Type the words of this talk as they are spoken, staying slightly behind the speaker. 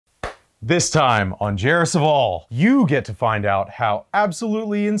This time on Jairus of All, you get to find out how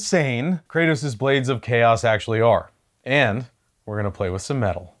absolutely insane Kratos' Blades of Chaos actually are. And we're gonna play with some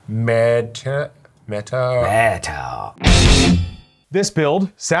metal. Metal. This build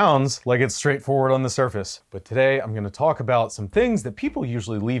sounds like it's straightforward on the surface, but today I'm gonna talk about some things that people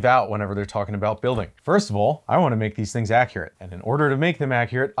usually leave out whenever they're talking about building. First of all, I wanna make these things accurate, and in order to make them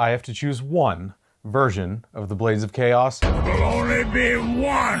accurate, I have to choose one version of the Blades of Chaos. There'll only be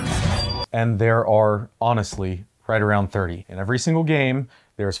one! And there are, honestly, right around 30. In every single game,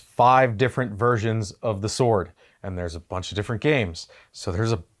 there's 5 different versions of the sword, and there's a bunch of different games. So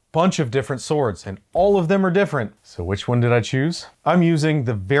there's a bunch of different swords, and all of them are different. So which one did I choose? I'm using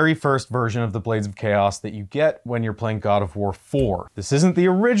the very first version of the Blades of Chaos that you get when you're playing God of War 4. This isn't the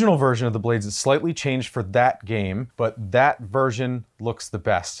original version of the Blades, it's slightly changed for that game, but that version looks the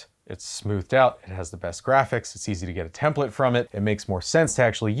best. It's smoothed out, it has the best graphics, it's easy to get a template from it, it makes more sense to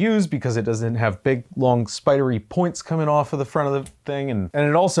actually use because it doesn't have big, long, spidery points coming off of the front of the thing, and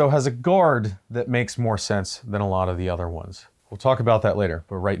it also has a guard that makes more sense than a lot of the other ones. We'll talk about that later,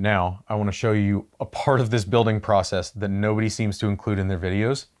 but right now, I want to show you a part of this building process that nobody seems to include in their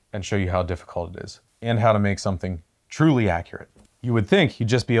videos and show you how difficult it is, and how to make something truly accurate. You would think you'd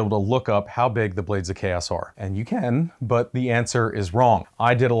just be able to look up how big the Blades of Chaos are, and you can, but the answer is wrong.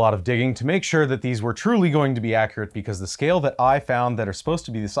 I did a lot of digging to make sure that these were truly going to be accurate because the scale that I found that are supposed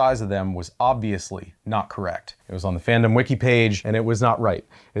to be the size of them was obviously not correct. It was on the fandom wiki page, and it was not right.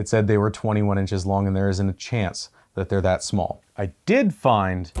 It said they were 21 inches long, and there isn't a chance that they're that small. I did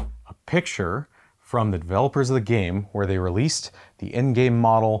find a picture from the developers of the game where they released the in-game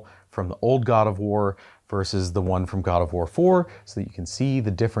model from the old God of War versus the one from God of War 4, so that you can see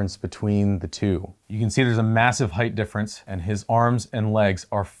the difference between the two. You can see there's a massive height difference, and his arms and legs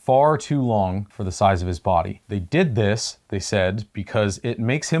are far too long for the size of his body. They did this, they said, because it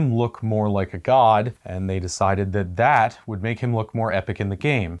makes him look more like a god, and they decided that that would make him look more epic in the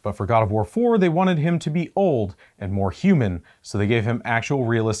game. But for God of War 4, they wanted him to be old and more human, so they gave him actual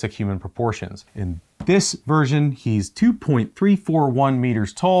realistic human proportions. In this version, he's 2.341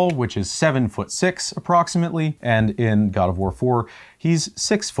 meters tall, which is 7'6" approximately, and in God of War 4, he's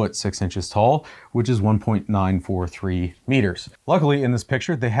 6'6" tall, which is 1.943 meters. Luckily, in this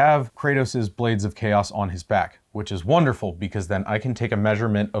picture, they have Kratos' Blades of Chaos on his back, which is wonderful because then I can take a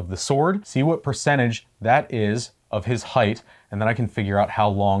measurement of the sword, see what percentage that is of his height, and then I can figure out how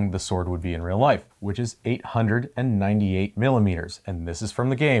long the sword would be in real life, which is 898 millimeters. And this is from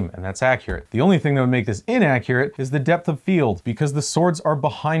the game, and that's accurate. The only thing that would make this inaccurate is the depth of field, because the swords are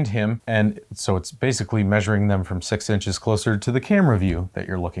behind him, and so it's basically measuring them from 6 inches closer to the camera view that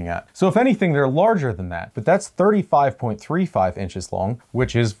you're looking at. So if anything, they're larger than that, but that's 35.35 inches long,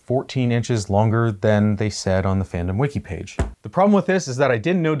 which is 14 inches longer than they said on the fandom wiki page. The problem with this is that I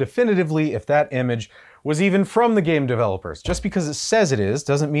didn't know definitively if that image was even from the game developers. Just because it says it is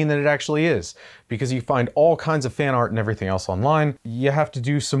doesn't mean that it actually is. Because you find all kinds of fan art and everything else online, you have to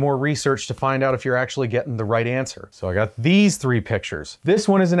do some more research to find out if you're actually getting the right answer. So I got these 3 pictures. This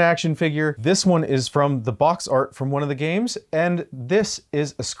one is an action figure, this one is from the box art from one of the games, and this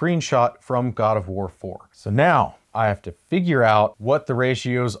is a screenshot from God of War 4. So now, I have to figure out what the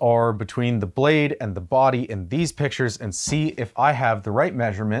ratios are between the blade and the body in these pictures and see if I have the right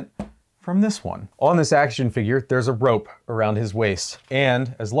measurement from this one. On this action figure, there's a rope around his waist.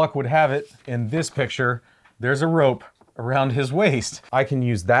 And as luck would have it, in this picture, there's a rope around his waist. I can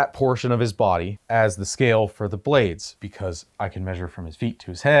use that portion of his body as the scale for the blades because I can measure from his feet to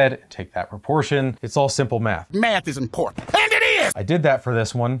his head and take that proportion. It's all simple math. Math is important, and it is! I did that for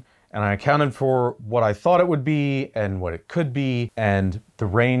this one, and I accounted for what I thought it would be and what it could be, and the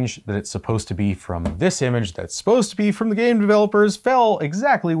range that it's supposed to be from this image that's supposed to be from the game developers fell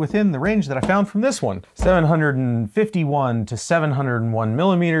exactly within the range that I found from this one. 751 to 701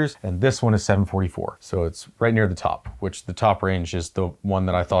 millimeters, and this one is 744. So it's right near the top, which the top range is the one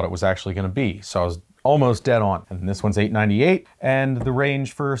that I thought it was actually gonna be. So I was almost dead on. And this one's 898, and the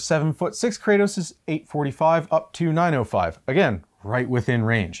range for 7'6" Kratos is 845 up to 905. Again, right within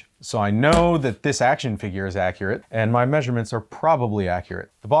range. So I know that this action figure is accurate, and my measurements are probably accurate.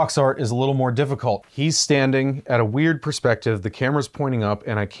 The box art is a little more difficult. He's standing at a weird perspective, the camera's pointing up,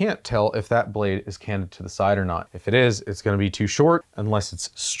 and I can't tell if that blade is canted to the side or not. If it is, it's gonna be too short. Unless it's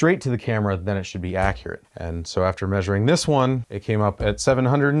straight to the camera, then it should be accurate. And so after measuring this one, it came up at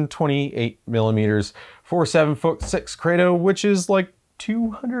 728 millimeters for 7'6" Kratos, which is like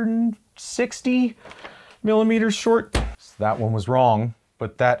 260 millimeters short. So that one was wrong,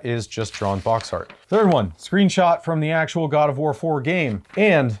 but that is just drawn box art. Third one, screenshot from the actual God of War 4 game.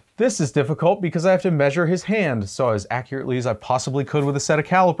 And This is difficult because I have to measure his hand. So as accurately as I possibly could with a set of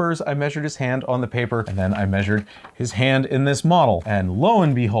calipers, I measured his hand on the paper, and then I measured his hand in this model. And lo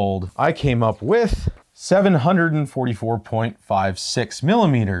and behold, I came up with 744.56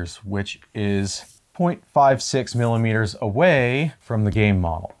 millimeters, which is 0.56 millimeters away from the game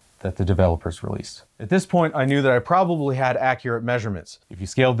model that the developers released. At this point, I knew that I probably had accurate measurements. If you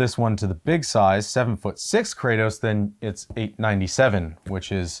scaled this one to the big size, 7'6" Kratos, then it's 897,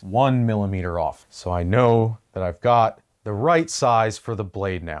 which is 1 millimeter off. So I know that I've got the right size for the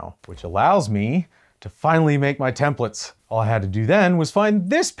blade now, which allows me to finally make my templates. All I had to do then was find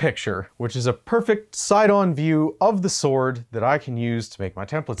this picture, which is a perfect side-on view of the sword that I can use to make my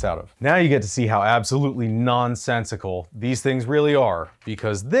templates out of. Now you get to see how absolutely nonsensical these things really are,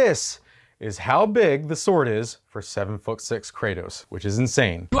 because this is how big the sword is for 7'6" Kratos, which is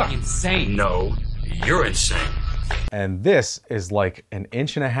insane. You are insane. No, you're insane. And this is like 1.5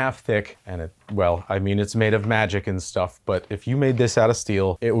 inches thick, and well, I mean, it's made of magic and stuff, but if you made this out of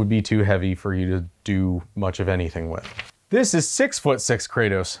steel, it would be too heavy for you to do much of anything with. This is 6'6"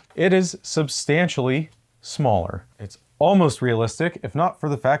 Kratos. It is substantially smaller. It's almost realistic, if not for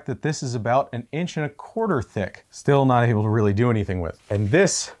the fact that this is about 1.25 inches thick. Still not able to really do anything with. And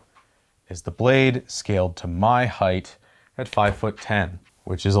this is the blade scaled to my height at 5'10",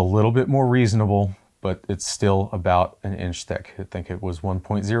 which is a little bit more reasonable, but it's still about 1 inch thick. I think it was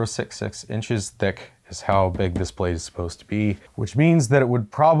 1.066 inches thick is how big this blade is supposed to be, which means that it would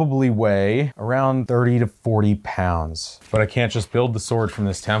probably weigh around 30 to 40 pounds. But I can't just build the sword from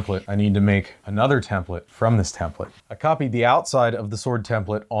this template. I need to make another template from this template. I copied the outside of the sword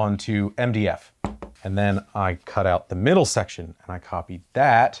template onto MDF. And then I cut out the middle section and I copied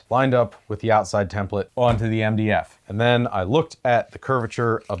that, lined up with the outside template onto the MDF. And then I looked at the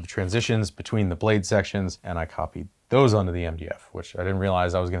curvature of the transitions between the blade sections and I copied those onto the MDF, which I didn't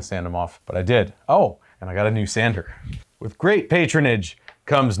realize I was gonna sand them off, but I did. Oh, and I got a new sander. With great patronage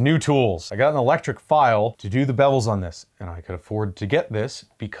comes new tools. I got an electric file to do the bevels on this, and I could afford to get this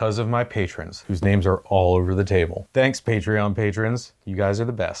because of my patrons, whose names are all over the table. Thanks, Patreon patrons. You guys are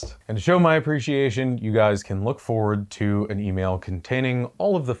the best. And to show my appreciation, you guys can look forward to an email containing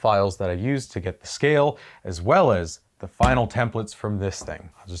all of the files that I used to get the scale, as well as the final templates from this thing.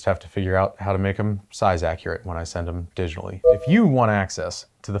 I'll just have to figure out how to make them size accurate when I send them digitally. If you want access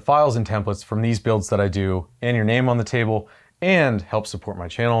to the files and templates from these builds that I do, and your name on the table, and help support my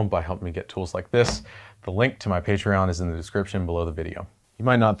channel by helping me get tools like this, the link to my Patreon is in the description below the video. You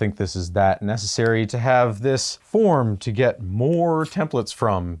might not think this is that necessary to have this form to get more templates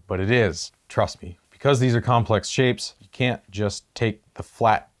from, but it is. Trust me. Because these are complex shapes, you can't just take the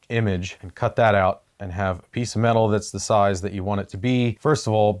flat image and cut that out and have a piece of metal that's the size that you want it to be. First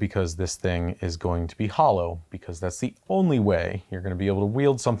of all, because this thing is going to be hollow, because that's the only way you're gonna be able to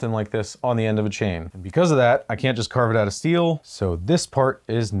wield something like this on the end of a chain. And because of that, I can't just carve it out of steel, so this part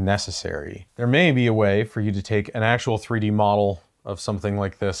is necessary. There may be a way for you to take an actual 3D model of something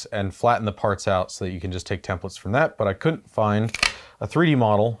like this and flatten the parts out so that you can just take templates from that, but I couldn't find a 3D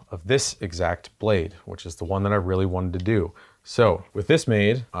model of this exact blade, which is the one that I really wanted to do. So with this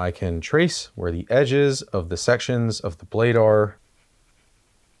made, I can trace where the edges of the sections of the blade are.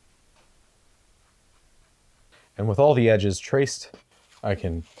 And with all the edges traced, I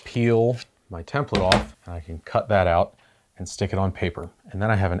can peel my template off and I can cut that out and stick it on paper. And then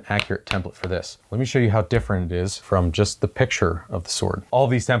I have an accurate template for this. Let me show you how different it is from just the picture of the sword. All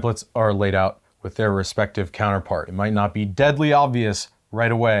these templates are laid out with their respective counterpart. It might not be deadly obvious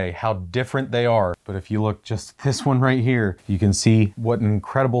right away how different they are, but if you look just at this one right here, you can see what an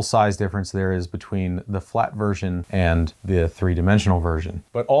incredible size difference there is between the flat version and the three-dimensional version.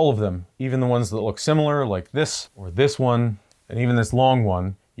 But all of them, even the ones that look similar like this or this one, and even this long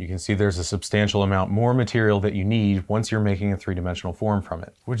one, you can see there's a substantial amount more material that you need once you're making a three-dimensional form from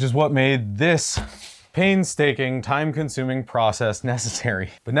it, which is what made this painstaking, time-consuming process necessary.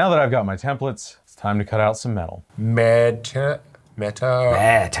 But now that I've got my templates, it's time to cut out some metal. Metal.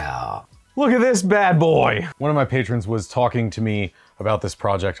 Look at this bad boy. One of my patrons was talking to me about this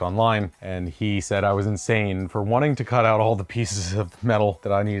project online, and he said I was insane for wanting to cut out all the pieces of metal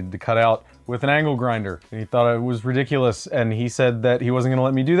that I needed to cut out with an angle grinder. And he thought it was ridiculous, and he said that he wasn't gonna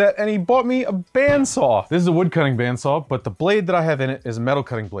let me do that, and he bought me a bandsaw. This is a wood cutting bandsaw, but the blade that I have in it is a metal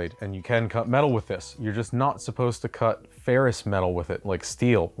cutting blade, and you can cut metal with this. You're just not supposed to cut ferrous metal with it, like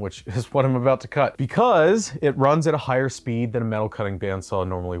steel, which is what I'm about to cut, because it runs at a higher speed than a metal cutting bandsaw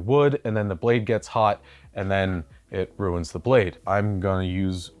normally would, and then the blade gets hot, and then it ruins the blade. I'm gonna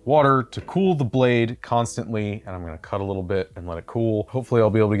use water to cool the blade constantly, and I'm gonna cut a little bit and let it cool. Hopefully I'll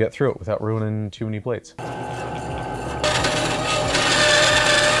be able to get through it without ruining too many blades.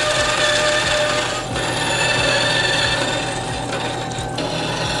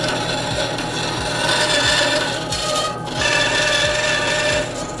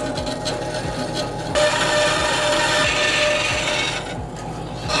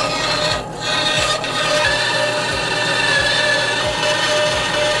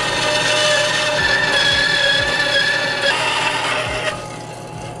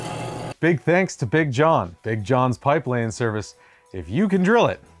 Big thanks to Big John, Big John's pipe laying service. If you can drill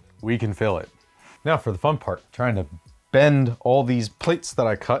it, we can fill it. Now for the fun part, trying to bend all these plates that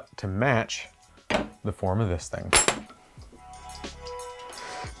I cut to match the form of this thing.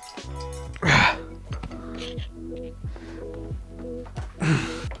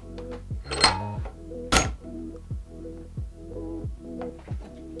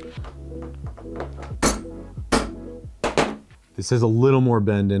 This has a little more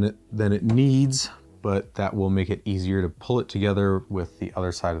bend in it than it needs, but that will make it easier to pull it together with the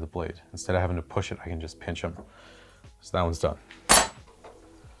other side of the blade. Instead of having to push it, I can just pinch them. So that one's done.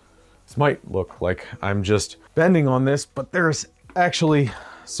 This might look like I'm just bending on this, but there's actually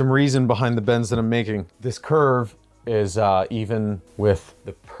some reason behind the bends that I'm making. This curve is even with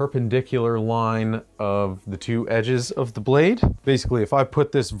the perpendicular line of the two edges of the blade. Basically, if I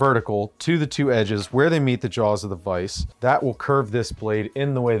put this vertical to the two edges where they meet the jaws of the vise, that will curve this blade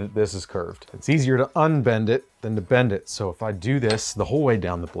in the way that this is curved. It's easier to unbend it than to bend it. So if I do this the whole way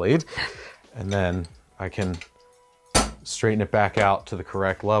down the blade, and then I can straighten it back out to the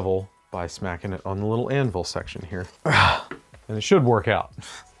correct level by smacking it on the little anvil section here. And it should work out.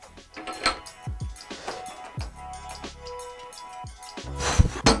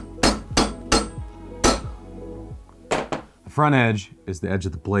 The front edge is the edge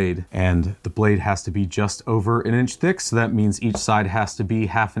of the blade, and the blade has to be just over 1 inch thick, so that means each side has to be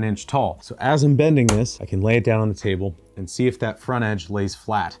 1/2 inch tall. So as I'm bending this, I can lay it down on the table and see if that front edge lays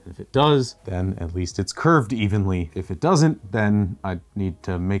flat. If it does, then at least it's curved evenly. If it doesn't, then I need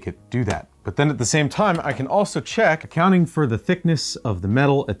to make it do that. But then at the same time, I can also check, accounting for the thickness of the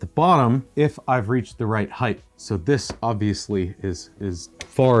metal at the bottom, if I've reached the right height. So this obviously is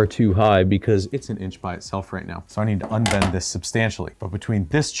far too high because it's 1 inch by itself right now. So I need to unbend this substantially. But between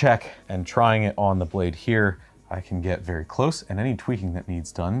this check and trying it on the blade here, I can get very close, and any tweaking that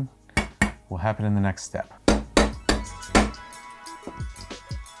needs done will happen in the next step.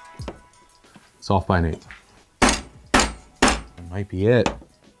 It's off by 1/8. That might be it.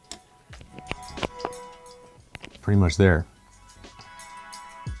 Pretty much there.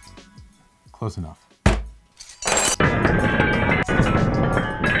 Close enough.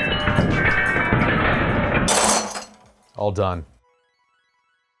 All done.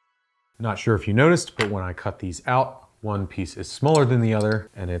 Not sure if you noticed, but when I cut these out, one piece is smaller than the other,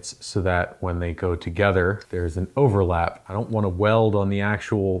 and it's so that when they go together, there's an overlap. I don't want to weld on the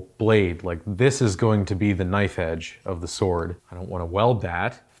actual blade. Like, this is going to be the knife edge of the sword. I don't want to weld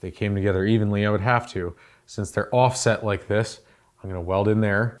that. If they came together evenly, I would have to. Since they're offset like this, I'm gonna weld in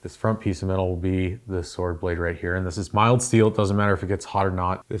there. This front piece of metal will be the sword blade right here. And this is mild steel. It doesn't matter if it gets hot or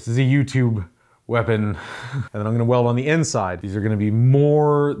not. This is a YouTube weapon. And then I'm gonna weld on the inside. These are gonna be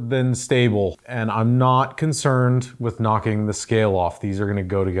more than stable. And I'm not concerned with knocking the scale off. These are gonna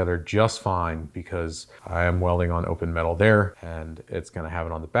go together just fine because I am welding on open metal there, and it's gonna have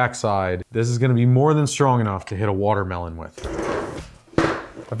it on the backside. This is gonna be more than strong enough to hit a watermelon with.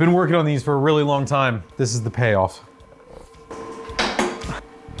 I've been working on these for a really long time. This is the payoff.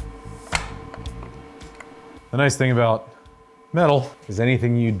 The nice thing about metal is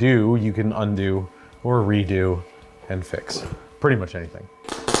anything you do, you can undo or redo and fix. Pretty much anything.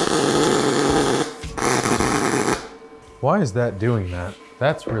 Why is that doing that?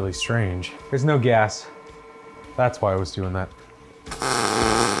 That's really strange. There's no gas. That's why I was doing that.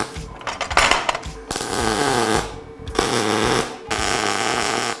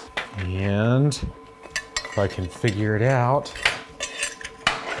 And if I can figure it out,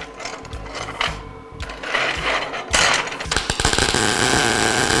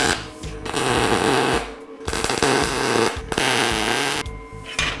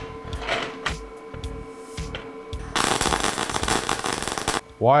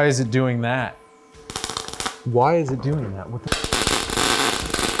 why is it doing that? Why is it doing that? What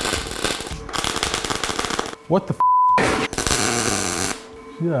the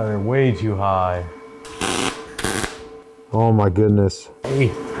Get out of there, way too high. Oh my goodness.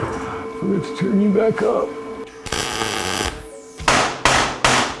 Hey, let's turn you back up.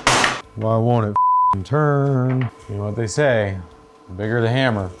 Why won't it turn? You know what they say, the bigger the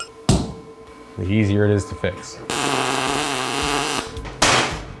hammer, the easier it is to fix.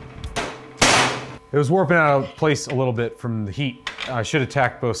 It was warping out of place a little bit from the heat. I should have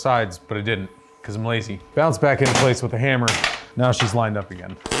tacked both sides, but I didn't, because I'm lazy. Bounce back into place with the hammer. Now she's lined up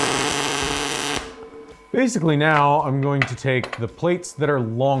again. Basically now I'm going to take the plates that are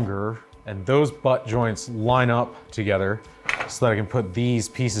longer and those butt joints line up together so that I can put these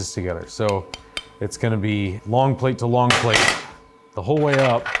pieces together. So it's gonna be long plate to long plate the whole way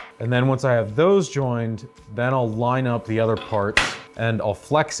up. And then once I have those joined, then I'll line up the other parts and I'll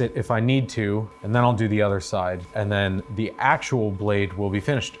flex it if I need to, and then I'll do the other side. And then the actual blade will be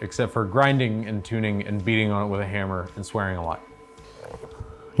finished, except for grinding and tuning and beating on it with a hammer and swearing a lot.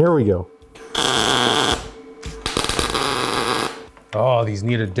 Here we go. Oh, these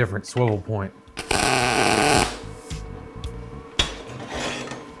need a different swivel point.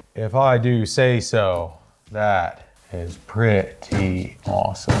 If I do say so, that is pretty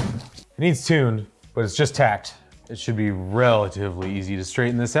awesome. It needs tuned, but it's just tacked. It should be relatively easy to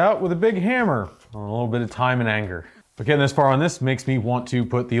straighten this out with a big hammer on a little bit of time and anger. But getting this far on this makes me want to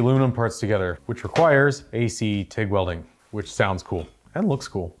put the aluminum parts together, which requires AC TIG welding, which sounds cool and looks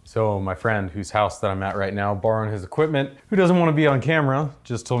cool. So my friend whose house that I'm at right now, borrowing his equipment, who doesn't want to be on camera,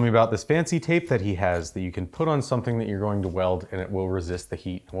 just told me about this fancy tape that he has that you can put on something that you're going to weld and it will resist the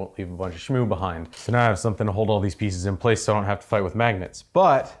heat and won't leave a bunch of shmoo behind. So now I have something to hold all these pieces in place so I don't have to fight with magnets.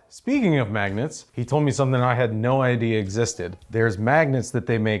 But speaking of magnets, he told me something I had no idea existed. There's magnets that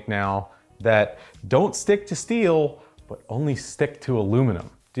they make now that don't stick to steel, but only stick to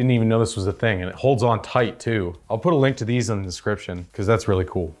aluminum. Didn't even know this was a thing, and it holds on tight too. I'll put a link to these in the description because that's really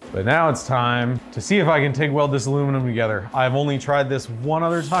cool. But now it's time to see if I can TIG weld this aluminum together. I've only tried this one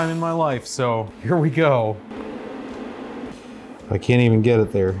other time in my life, so here we go. I can't even get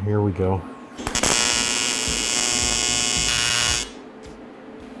it there. Here we go.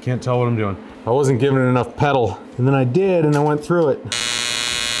 Can't tell what I'm doing. I wasn't giving it enough pedal, and then I did, and I went through it.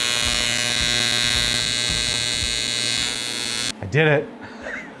 I did it.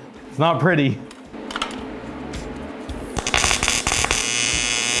 It's not pretty.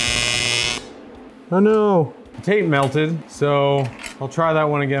 Oh no. The tape melted, so I'll try that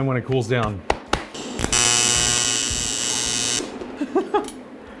one again when it cools down.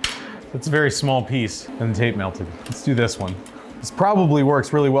 That's a very small piece and the tape melted. Let's do this one. This probably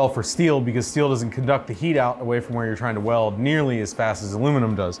works really well for steel because steel doesn't conduct the heat out away from where you're trying to weld nearly as fast as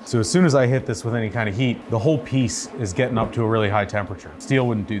aluminum does. So as soon as I hit this with any kind of heat, the whole piece is getting up to a really high temperature. Steel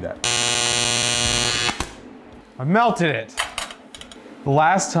wouldn't do that. I melted it. The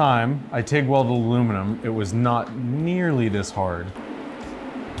last time I TIG welded aluminum, it was not nearly this hard.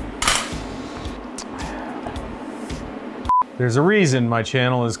 There's a reason my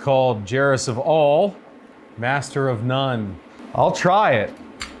channel is called Jarus of All, Master of None. I'll try it,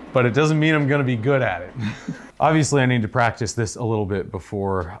 but it doesn't mean I'm gonna be good at it. Obviously, I need to practice this a little bit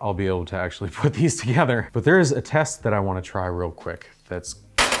before I'll be able to actually put these together. But there is a test that I wanna try real quick that's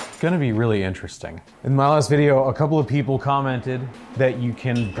gonna be really interesting. In my last video, a couple of people commented that you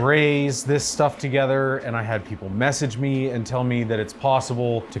can braze this stuff together, and I had people message me and tell me that it's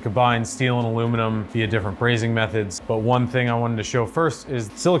possible to combine steel and aluminum via different brazing methods. But one thing I wanted to show first is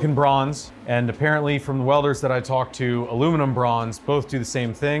silicon bronze, and apparently from the welders that I talked to, aluminum bronze both do the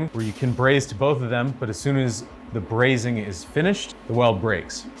same thing, where you can braze to both of them, but as soon as the brazing is finished, the weld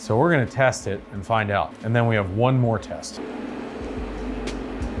breaks. So we're gonna test it and find out. And then we have one more test.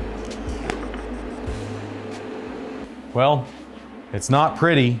 Well, it's not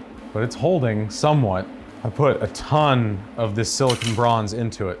pretty, but it's holding somewhat. I put a ton of this silicon bronze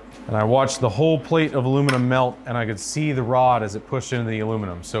into it, and I watched the whole plate of aluminum melt, and I could see the rod as it pushed into the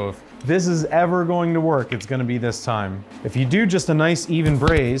aluminum. So if this is ever going to work, it's gonna be this time. If you do just a nice even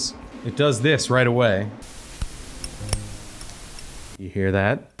braze, it does this right away. You hear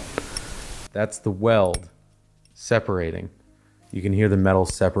that? That's the weld separating. You can hear the metal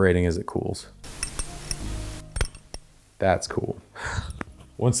separating as it cools. That's cool.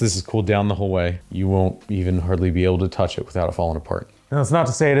 Once this is cooled down the whole way, you won't even hardly be able to touch it without it falling apart. Now, it's not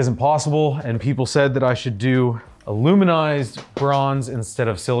to say it isn't possible, and people said that I should do aluminized bronze instead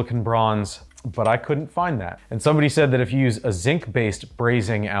of silicon bronze, but I couldn't find that. And somebody said that if you use a zinc-based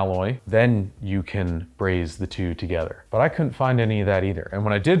brazing alloy, then you can braze the two together. But I couldn't find any of that either. And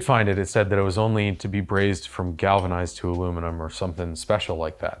when I did find it, it said that it was only to be brazed from galvanized to aluminum or something special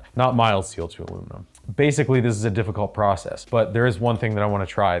like that, not mild steel to aluminum. Basically, this is a difficult process, but there is one thing that I want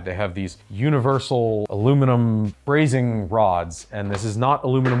to try. They have these universal aluminum brazing rods, and this is not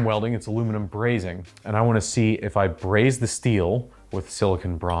aluminum welding, it's aluminum brazing. And I want to see if I braze the steel with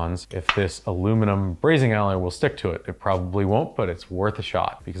silicon bronze, if this aluminum brazing alloy will stick to it. It probably won't, but it's worth a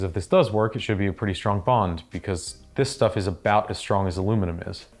shot. Because if this does work, it should be a pretty strong bond, because this stuff is about as strong as aluminum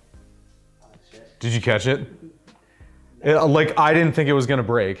is. Did you catch it? Like, I didn't think it was gonna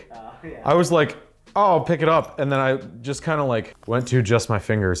break. Yeah. I was like, oh, I'll pick it up. And then I just kind of like went to adjust my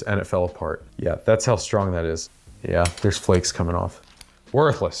fingers and it fell apart. Yeah, that's how strong that is. Yeah, there's flakes coming off.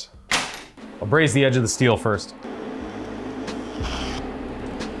 Worthless. I'll braze the edge of the steel first.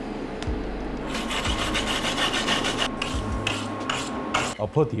 I'll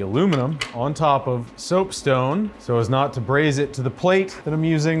put the aluminum on top of soapstone so as not to braze it to the plate that I'm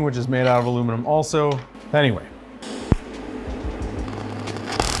using, which is made out of aluminum also. Anyway.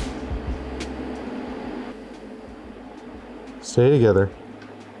 Stay together.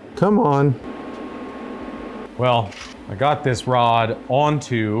 Come on. Well, I got this rod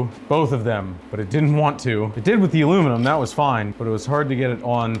onto both of them, but it didn't want to. It did with the aluminum, that was fine, but it was hard to get it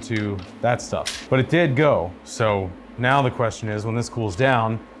onto that stuff. But it did go, so now the question is, when this cools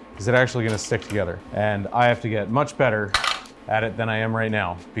down, is it actually gonna stick together? And I have to get much better at it than I am right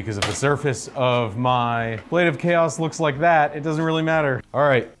now, because if the surface of my Blade of Chaos looks like that, it doesn't really matter. All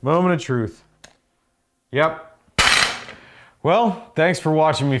right, moment of truth. Yep. Well, thanks for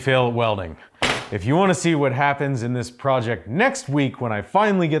watching me fail at welding. If you want to see what happens in this project next week when I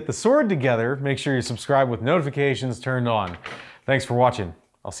finally get the sword together, make sure you subscribe with notifications turned on. Thanks for watching.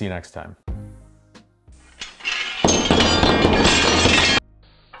 I'll see you next time.